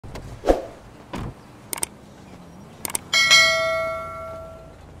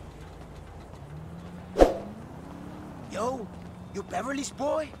You Beverly's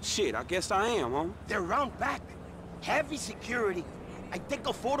boy? Shit, I guess I am, homie. They're round back. Heavy security. I'd take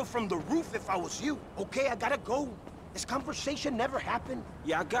a photo from the roof if I was you. Okay, I gotta go. This conversation never happened.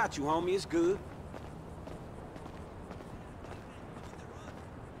 Yeah, I got you, homie. It's good.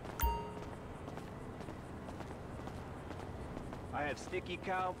 I have Sticky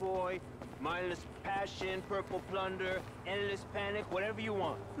Cowboy, Mindless Passion, Purple Plunder, Endless Panic, whatever you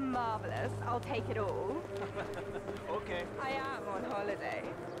want. Marvelous. I'll take it all. Okay. I am on holiday.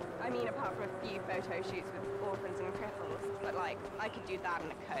 I mean, apart from a few photo shoots with orphans and cripples, but like, I could do that in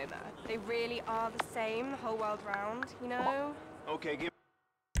a coma. They really are the same the whole world round, you know? Okay, give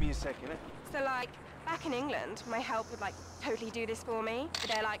me a second. So like, back in England, my help would like totally do this for me. But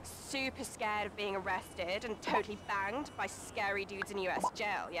they're like super scared of being arrested and totally banged by scary dudes in US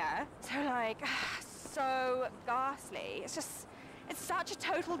jail, yeah? So like, so ghastly. It's such a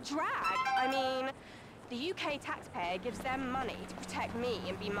total drag. I mean, the UK taxpayer gives them money to protect me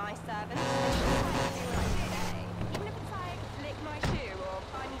and be my servant. They should like do what I say. Even if it's like, lick my shoe or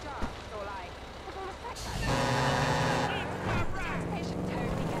buy me drugs or like, perform a sex act. Taxpayer should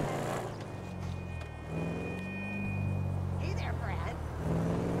totally get their money. Hey there, Brad.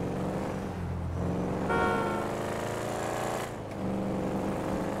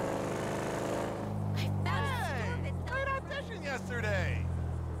 Hey! Great audition yesterday!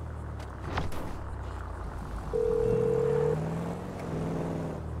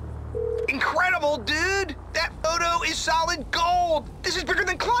 Incredible, dude! That photo is solid gold! This is bigger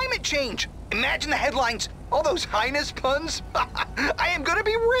than climate change! Imagine the headlines, all those Highness puns. I am gonna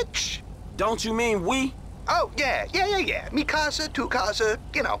be rich! Don't you mean we? Oh, yeah. Mi casa, tu casa,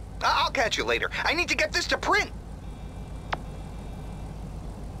 you know. I'll catch you later. I need to get this to print.